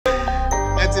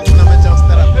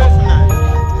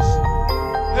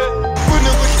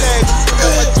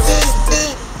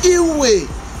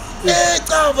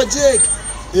Papa Jack.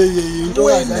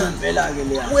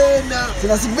 Wena.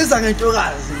 Thina sikubiza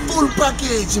ngentokazi. Full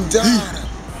package mdala.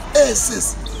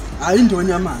 Sis.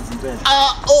 Ayindoni yamanzi impela.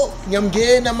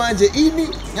 Ngiyamngena manje ini?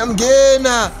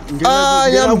 Ngiyamngena.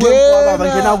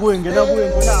 Ngiyamngena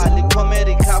kuwe.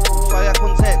 Comedy couple fire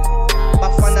content.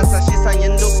 Bafana sashisa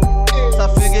ngendo.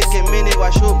 Safike gemini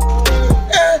washo.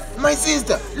 My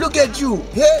sister, look at you.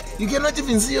 Hey, you cannot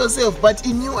even see yourself, but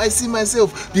in you I see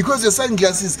myself because your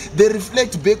sunglasses, they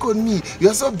reflect back on me. You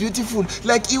are so beautiful.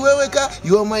 Like Iweweka,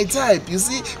 you are my type. You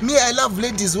see, me, I love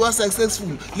ladies who are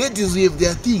successful. Ladies who have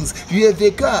their things. You have a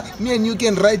car. Me and you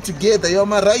can ride together. You are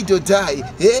my ride or die.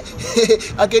 Hey,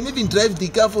 I can even drive the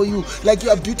car for you. Like you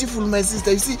are beautiful, my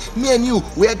sister. You see, me and you,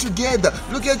 we are together.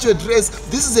 Look at your dress.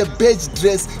 This is a badge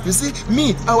dress. You see,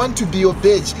 me, I want to be your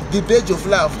badge, the badge of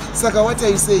love. Saka, what are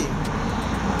you saying?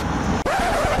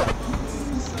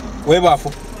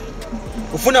 Webafo.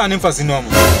 Ufuna ani mfazini wami?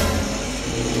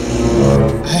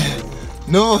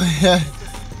 No.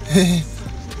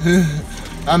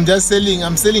 I'm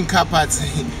selling car parts.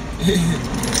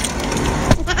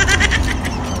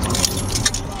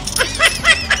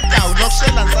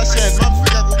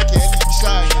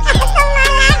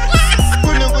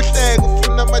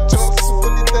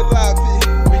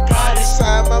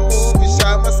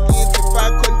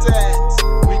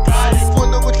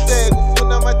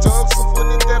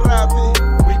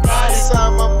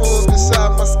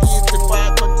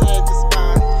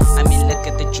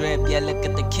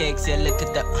 Yeah, look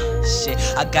at the shit.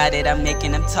 I got it, I'm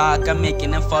making them talk, I'm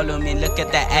making them follow me. Look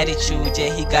at that attitude,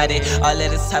 yeah, he got it. All of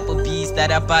this type of beats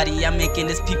that I body, I'm making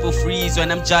this people freeze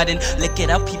when I'm jotting. Look at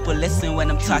how people listen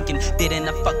when I'm talking. Didn't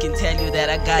I fucking tell you that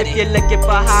I got it? If you're looking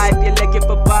for hype, you're looking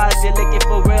for bars, you're looking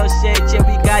for real shit, yeah,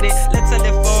 we got it. Let's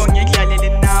telephone, yeah,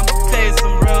 now I'm playing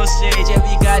some real shit, yeah,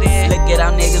 we got it. Look at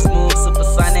how niggas move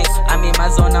supersonic. I'm in my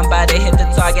zone, I'm about to hit the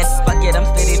target. Fuck it, I'm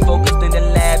steady focused in the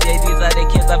lab. Yeah, these are the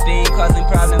kids I've been causing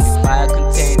problems. Fire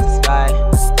contains this body.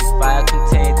 Fire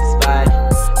contains this body.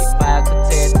 Fire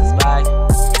contains this body.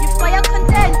 You fire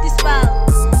content this ball.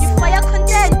 You fire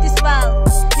content this ball.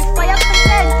 You fire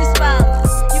content this ball.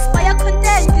 You fire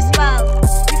content this ball.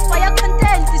 You fire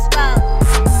content this ball.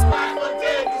 Fire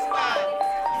content this ball.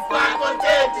 Fire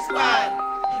content this ball.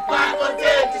 Fire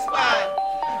content this ball.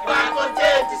 Fire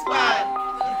content this ball.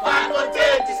 Fire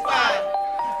content this ball.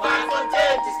 Fire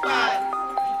content this ball.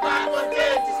 Fire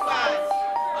content this ball.